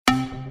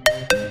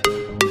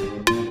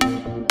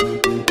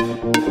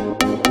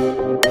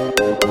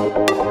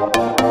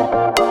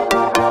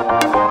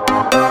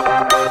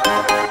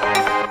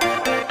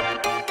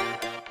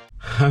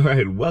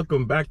right,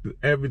 welcome back to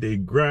Everyday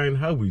Grind.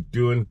 How we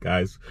doing,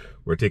 guys?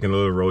 We're taking a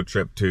little road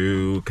trip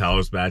to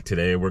Carlsbad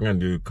today. We're gonna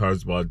do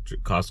Carlsbad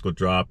Costco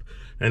drop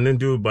and then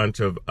do a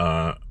bunch of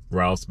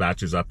Ralph's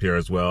batches up here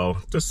as well.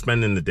 Just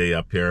spending the day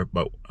up here.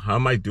 But how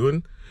am I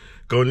doing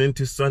going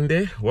into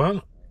Sunday?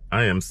 Well,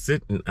 I am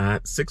sitting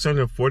at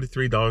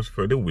 $643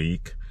 for the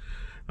week.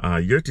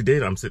 Year to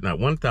date, I'm sitting at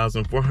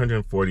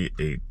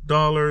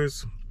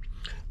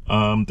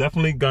 $1,448.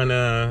 Definitely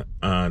gonna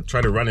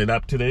try to run it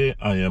up today.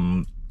 I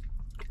am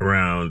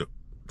around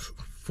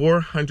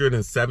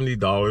 $470,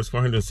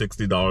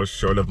 $460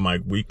 short of my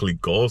weekly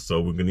goal, so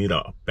we're gonna need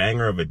a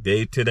banger of a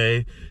day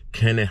today.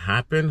 Can it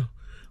happen?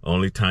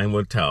 Only time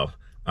will tell.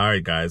 All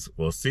right, guys,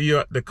 we'll see you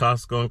at the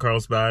Costco in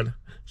Carlsbad.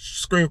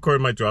 Screen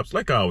record my drops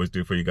like I always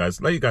do for you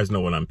guys. Let you guys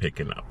know what I'm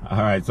picking up.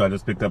 All right, so I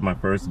just picked up my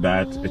first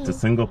batch. It's a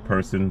single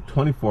person,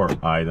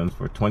 24 items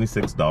for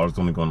 $26,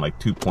 only going like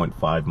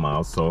 2.5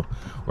 miles. So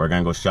we're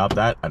gonna go shop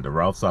that at the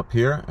Ralph's up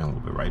here, and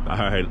we'll be right back.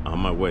 All right, on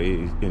my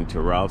way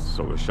into Ralph's,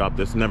 so we'll shop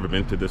this. Never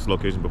been to this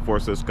location before,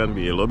 so it's gonna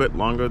be a little bit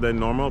longer than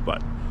normal,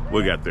 but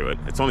we'll get through it.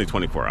 It's only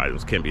 24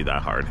 items, can't be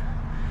that hard.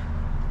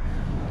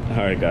 All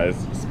right,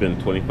 guys, it's been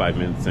 25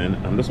 minutes in.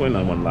 I'm just waiting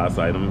on one last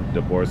item,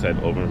 the Boar's Head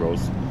Oven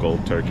Roast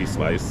Gold Turkey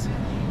Slice.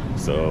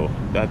 So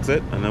that's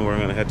it, and then we're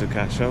gonna head to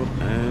cash out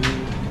and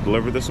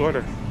deliver this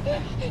order.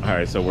 All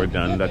right, so we're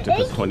done. That took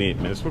us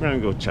 28 minutes. We're gonna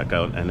go check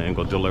out and then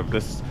go deliver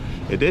this.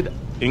 It did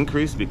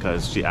increase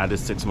because she added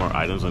 6 more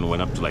items and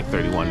went up to like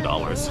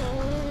 $31,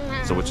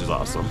 so which is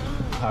awesome.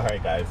 All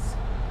right, guys,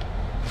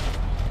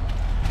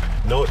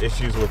 no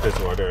issues with this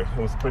order.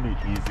 It was pretty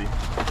easy,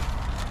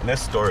 and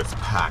this store is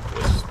packed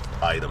with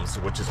items,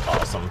 which is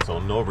awesome.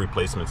 So no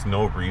replacements,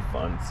 no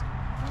refunds.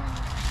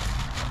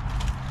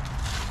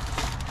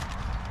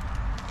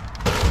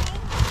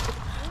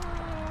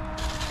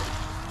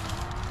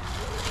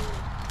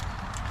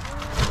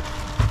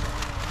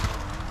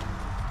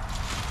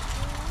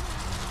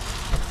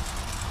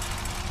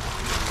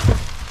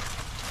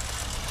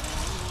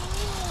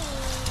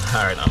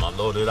 All right, I'm gonna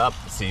load it up.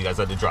 See you guys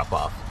at the drop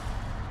off.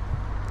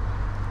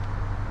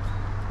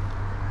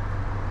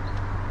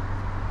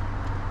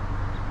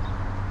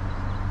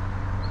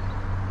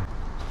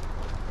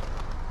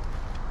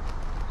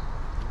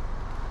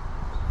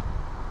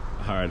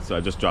 All right, so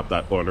I just dropped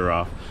that order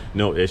off,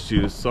 no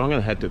issues. So I'm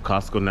gonna head to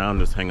Costco now and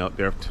just hang out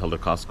there till the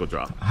Costco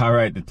drop. All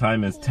right, the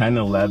time is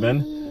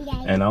 10:11,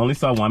 and I only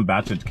saw one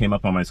batch that came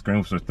up on my screen,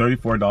 which was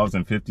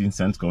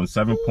 $34.15, going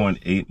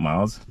 7.8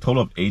 miles,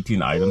 total of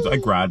 18 items. I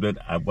grabbed it.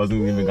 I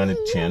wasn't even gonna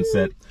chance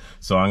it,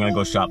 so I'm gonna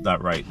go shop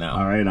that right now.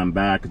 All right, I'm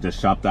back. Just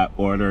shopped that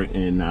order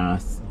in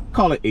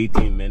call it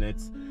 18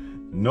 minutes.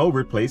 No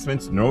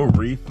replacements, no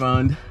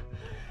refund.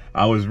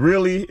 I was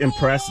really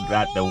impressed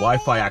that the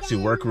Wi-Fi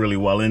actually worked really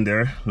well in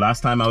there. Last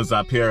time I was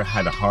up here, I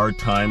had a hard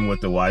time with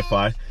the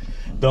Wi-Fi.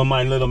 Don't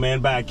mind little man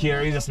back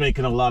here, he's just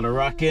making a lot of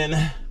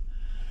rucking.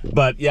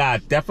 But yeah,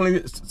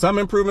 definitely some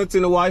improvements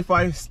in the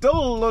Wi-Fi.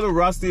 Still a little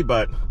rusty,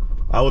 but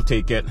I will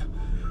take it.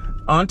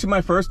 On to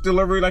my first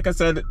delivery. Like I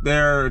said,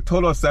 they're a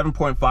total of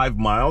 7.5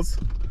 miles.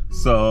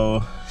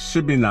 So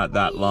should be not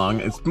that long.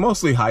 It's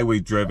mostly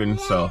highway driven,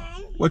 so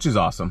which is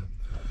awesome.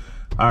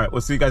 All right,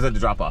 we'll see you guys at the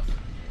drop off.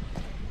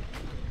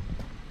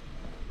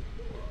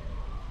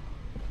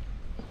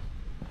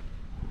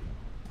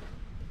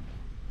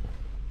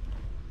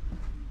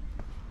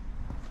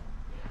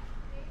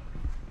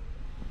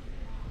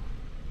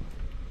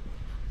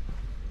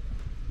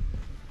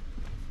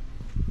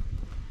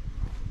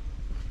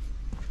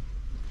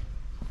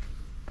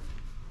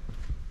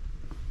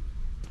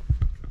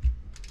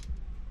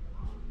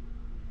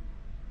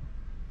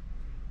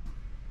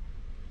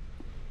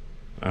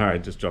 All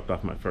right, just dropped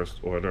off my first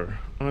order.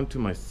 On to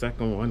my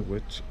second one,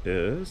 which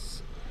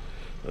is,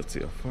 let's see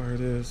how far it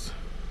is.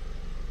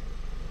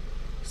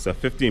 It's a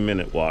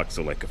 15-minute walk,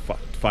 so like a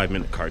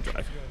 5-minute car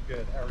drive.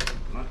 Good, how are you?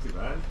 Not too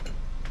bad.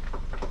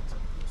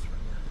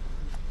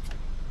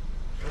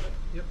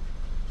 Yep,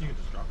 you can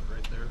just drop it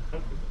right there.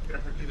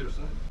 Either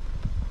side.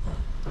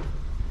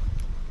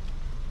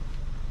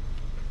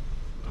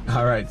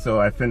 All right,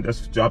 so I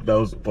just dropped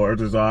those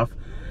orders off,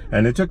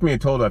 and it took me a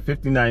total of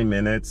 59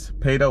 minutes.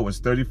 Paid out was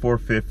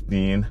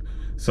 $34.15.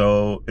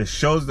 So it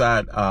shows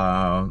that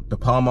the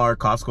Palomar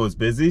Costco is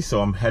busy,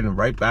 so I'm heading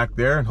right back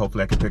there, and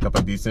hopefully I can pick up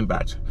a decent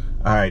batch.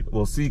 All right,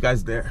 we'll see you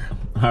guys there.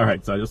 All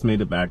right, so I just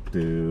made it back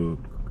to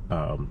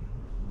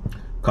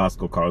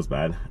Costco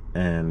Carlsbad,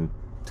 and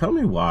tell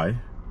me why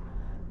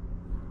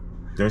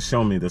they're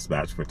showing me this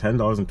batch for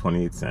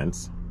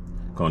 $10.28,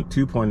 going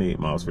 2.8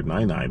 miles for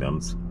 9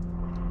 items.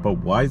 But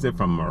why is it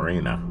from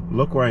Marina?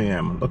 Look where I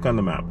am. Look on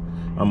the map.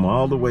 I'm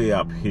all the way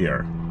up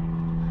here,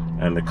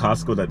 and the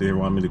Costco that they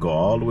want me to go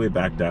all the way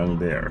back down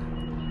there.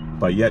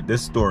 But yet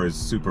this store is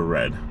super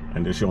red,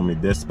 and they're showing me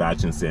this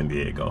batch in San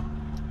Diego.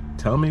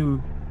 Tell me,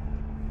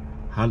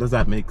 how does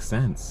that make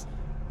sense?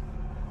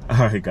 All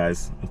right,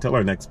 guys, until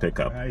our next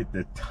pickup. All right,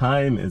 the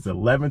time is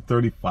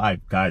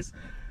 11:35, guys.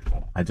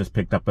 I just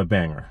picked up a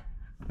banger.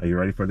 Are you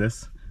ready for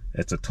this?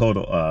 It's a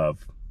total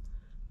of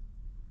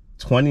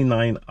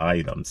 29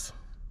 items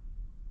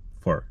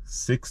for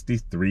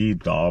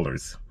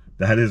 $63.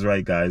 That is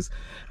right, guys.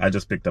 I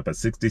just picked up a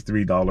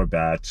 $63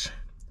 batch.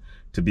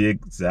 To be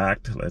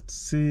exact, let's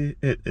see,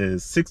 it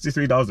is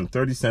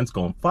 $63.30,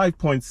 going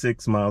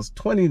 5.6 miles,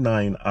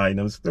 29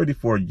 items,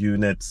 34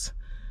 units.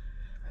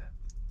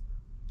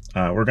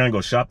 We're gonna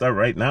go shop that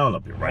right now, and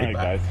I'll be right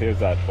back. Guys, here's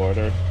that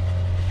order.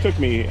 Took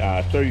me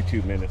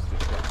 32 minutes to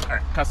ship. All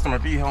right, customer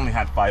B only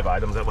had 5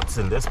 items. That's what's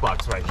in this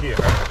box right here.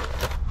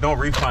 No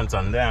refunds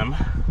on them.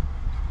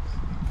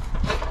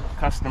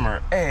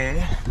 Customer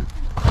A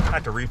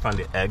had to refund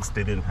the eggs.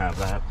 They didn't have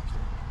that.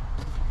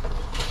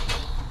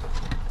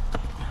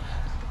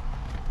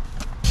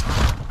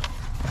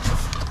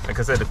 Like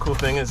I said, the cool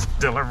thing is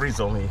delivery's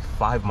only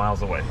 5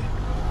 miles away.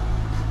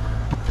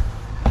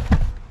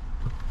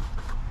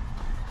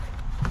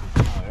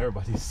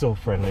 Everybody's so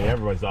friendly.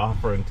 Everybody's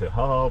offering to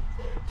help,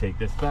 take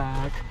this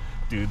back,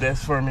 do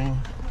this for me.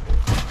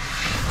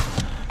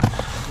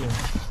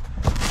 Yeah.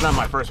 It's not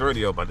my first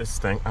rodeo, but this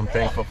thing, I'm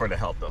thankful for the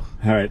help though.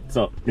 All right,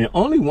 so the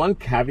only one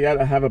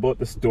caveat I have about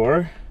the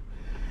store,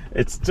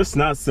 it's just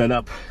not set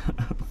up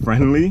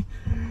friendly,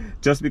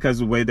 just because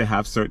of the way they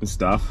have certain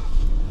stuff.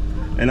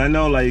 And I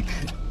know, like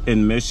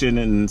in Mission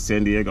and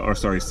San Diego,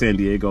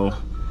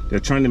 they're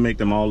trying to make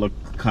them all look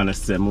kind of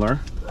similar,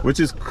 which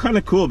is kind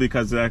of cool,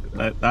 because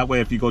that way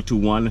if you go to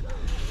one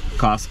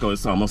Costco,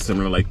 it's almost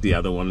similar like the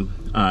other one.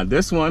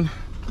 This one,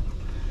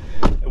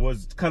 it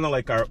was kind of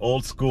like our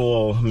old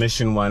school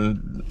Mission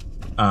one.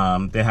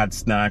 They had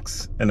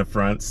snacks in the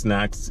front,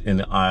 snacks in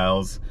the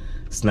aisles,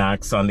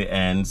 snacks on the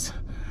ends,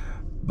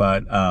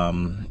 but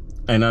and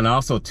then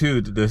also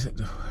too,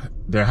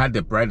 there had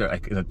the bread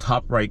like in the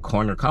top right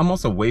corner,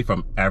 almost away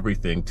from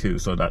everything too,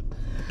 so that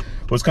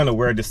was kind of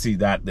weird to see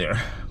that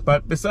there.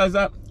 But besides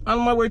that, on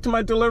my way to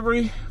my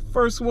delivery,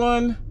 first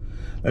one,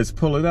 let's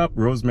pull it up,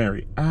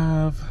 Rosemary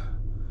Ave,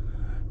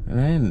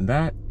 and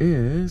that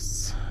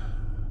is,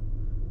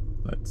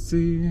 let's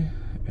see,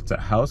 it's a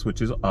house,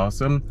 which is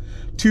awesome,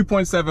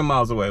 2.7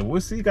 miles away.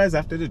 We'll see you guys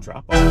after the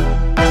drop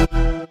off.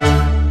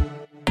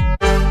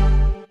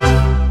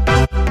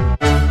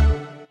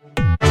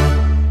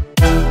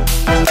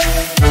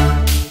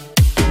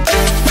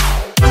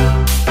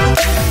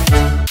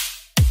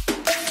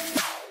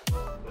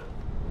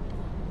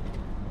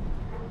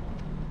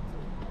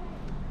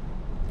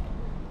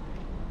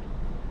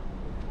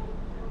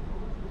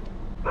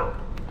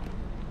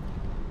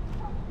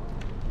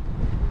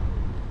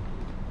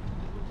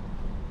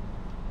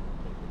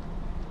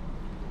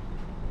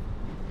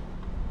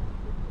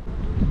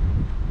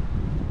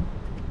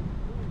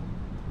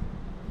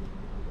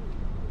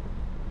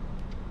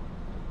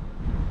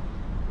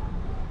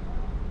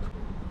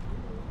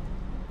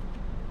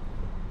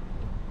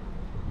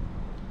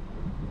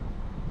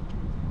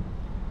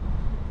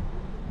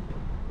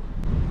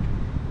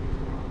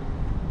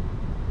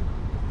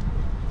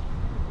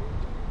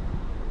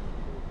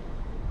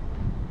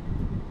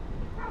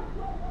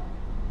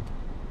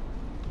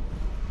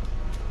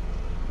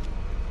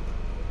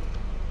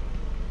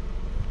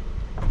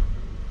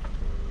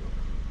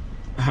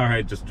 All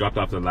right, just dropped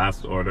off the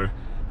last order,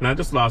 and I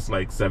just lost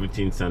like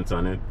 17 cents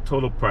on it.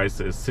 Total price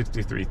is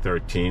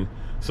 $63.13.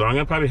 So I'm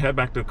gonna probably head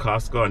back to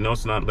Costco. I know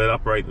it's not lit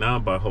up right now,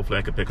 but hopefully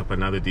I can pick up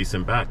another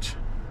decent batch.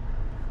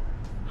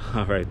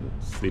 All right,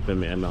 sleeping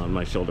man on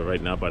my shoulder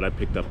right now, but I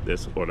picked up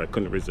this order. I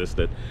couldn't resist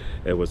it.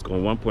 It was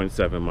going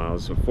 1.7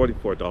 miles for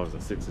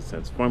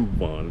 $44.60 from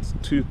ones,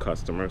 2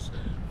 customers,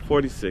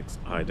 46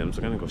 items.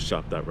 I'm gonna go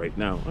shop that right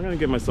now. I'm gonna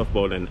give myself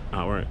about an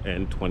hour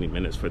and 20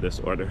 minutes for this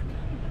order.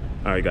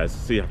 All right, guys,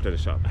 see you after the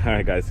shop. All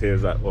right, guys,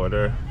 here's that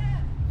order.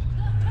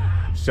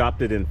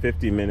 Shopped it in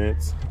 50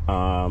 minutes.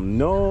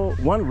 No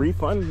one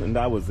refund, and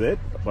that was it.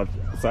 But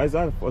besides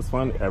that, it was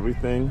fun,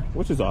 everything,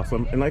 which is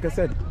awesome. And like I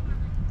said,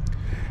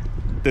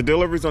 the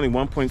delivery is only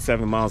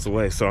 1.7 miles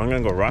away, so I'm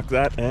gonna go rock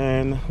that,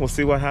 and we'll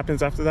see what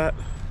happens after that.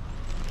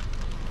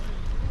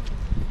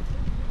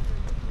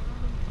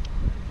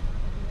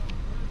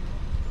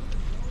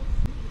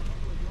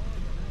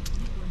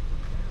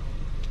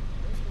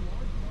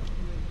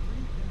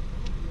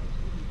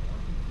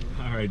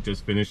 All right,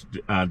 just finished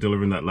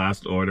delivering that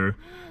last order.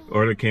 The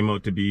order came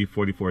out to be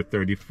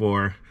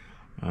 $44.34.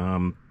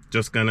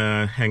 Just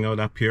gonna hang out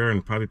up here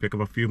and probably pick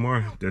up a few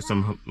more. There's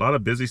a lot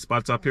of busy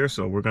spots up here,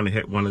 so we're gonna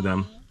hit one of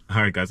them.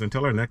 All right, guys,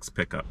 until our next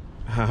pickup.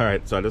 All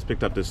right, so I just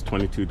picked up this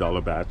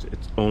 $22 batch.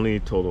 It's only a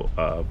total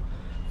of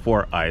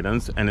 4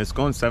 items, and it's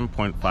going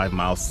 7.5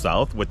 miles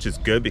south, which is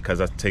good because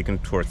that's taken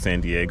towards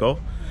San Diego.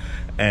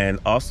 And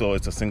also,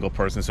 it's a single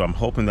person, so I'm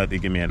hoping that they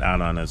give me an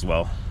add-on as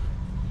well.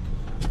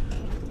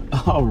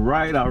 All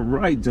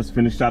right, just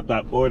finished up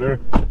that order.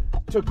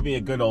 Took me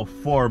a good old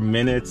 4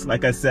 minutes.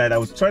 Like I said, I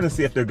was trying to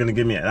see if they're gonna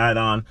give me an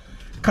add-on.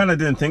 Kind of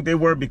didn't think they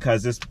were,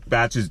 because this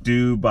batch is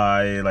due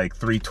by like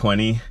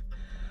 3:20.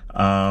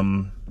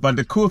 But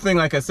the cool thing,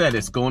 like I said,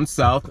 it's going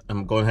south.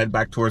 I'm going to head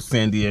back towards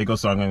San Diego,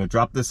 so I'm going to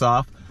drop this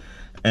off,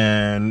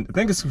 and I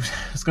think it's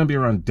going to be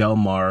around Del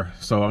Mar,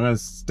 so I'm going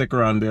to stick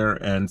around there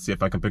and see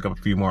if I can pick up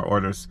a few more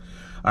orders.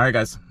 All right,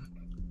 guys,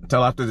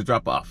 until after the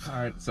drop off. All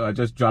right, so I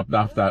just dropped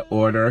off that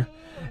order.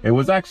 It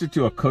was actually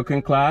to a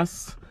cooking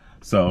class,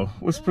 so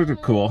it was pretty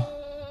cool.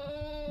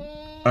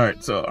 All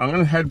right, so I'm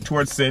gonna head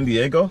towards San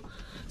Diego,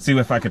 see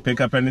if I can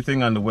pick up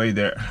anything on the way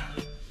there.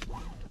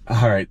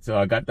 All right, so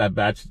I got that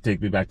batch to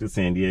take me back to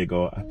San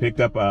Diego. I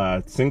picked up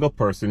a single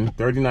person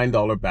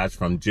 $39 batch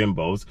from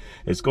Jimbo's.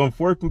 It's going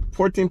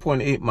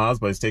 14.8 miles,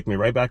 but it's taking me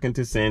right back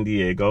into San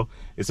Diego.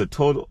 It's a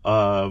total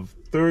of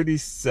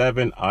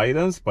 37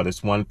 items, but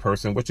it's one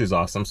person, which is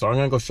awesome. So I'm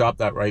gonna go shop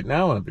that right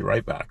now and I'll be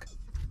right back.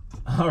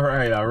 All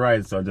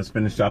right, so I just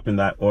finished shopping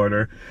that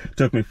order. It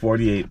took me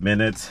 48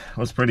 minutes. It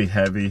was pretty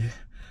heavy.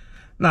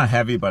 Not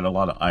heavy, but a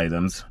lot of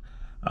items.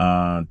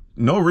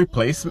 No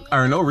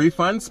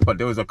refunds, but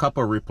there was a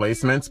couple of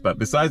replacements. But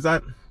besides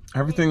that,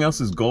 everything else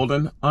is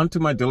golden. Onto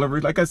my delivery.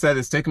 Like I said,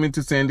 it's taking me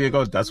to San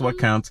Diego. That's what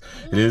counts.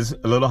 It is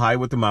a little high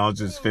with the mileage.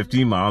 It's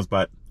 15 miles,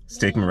 but it's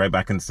taking me right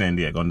back into San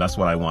Diego, and that's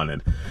what I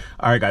wanted.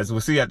 All right, guys,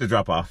 we'll see you at the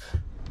drop off.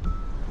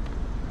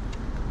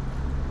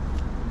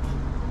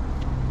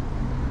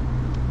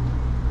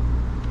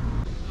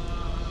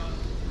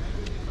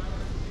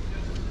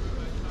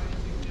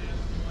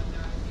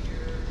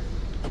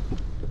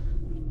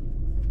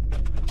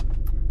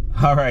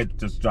 All right,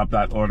 just dropped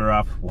that order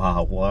off.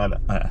 Wow, what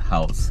a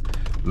house.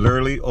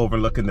 Literally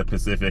overlooking the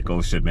Pacific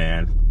Ocean,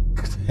 man.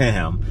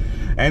 Damn.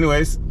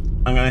 Anyways,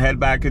 I'm gonna head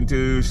back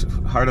into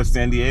heart of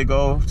San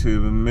Diego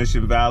to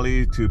Mission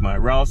Valley to my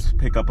Ralph's,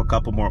 pick up a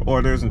couple more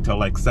orders until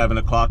like 7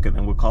 o'clock, and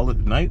then we'll call it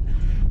a night.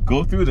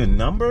 Go through the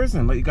numbers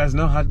and let you guys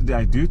know how did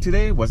I do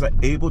today. Was I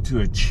able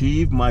to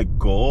achieve my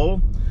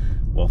goal?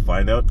 We'll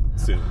find out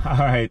soon. All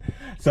right,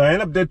 so I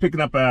ended up picking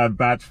up a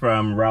batch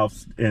from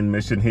Ralph's in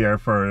Mission here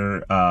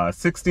for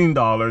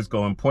 $16,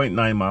 going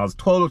 0.9 miles,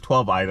 total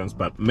 12 items.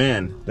 But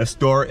man, the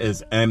store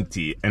is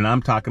empty, and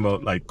I'm talking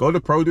about like go to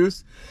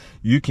produce,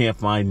 you can't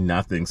find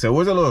nothing. So it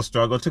was a little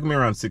struggle. It took me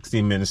around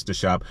 16 minutes to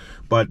shop,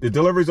 but the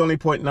delivery is only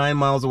 0.9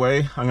 miles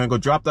away. I'm gonna go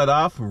drop that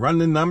off, run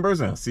the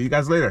numbers, and I'll see you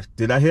guys later.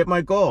 Did I hit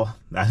my goal?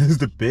 That is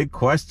the big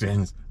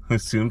question. We'll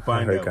soon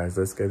find out. All right, guys,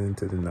 let's get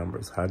into the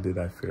numbers. How did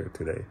I fare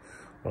today?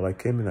 Well, I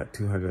came in at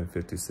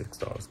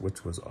 $256,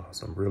 which was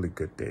awesome. Really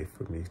good day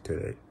for me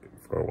today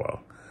for a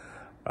while.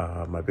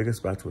 My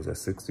biggest batch was at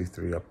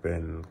 63 up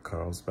in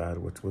Carlsbad,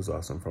 which was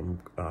awesome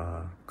from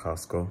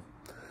Costco.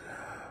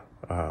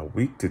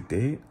 Week to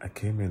date, I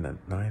came in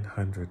at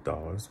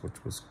 $900,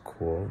 which was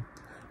cool.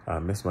 I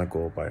missed my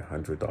goal by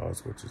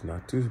 $100, which is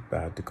not too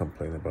bad to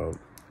complain about.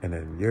 And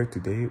then year to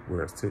date,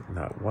 we're sitting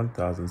at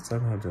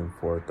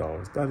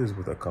 $1,704. That is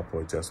with a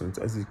couple adjustments,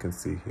 as you can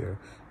see here,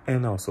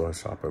 and also a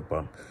shopper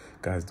bump.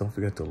 Guys, don't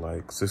forget to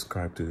like,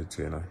 subscribe to the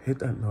channel, hit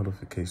that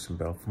notification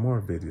bell for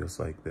more videos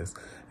like this,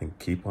 and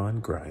keep on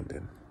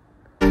grinding.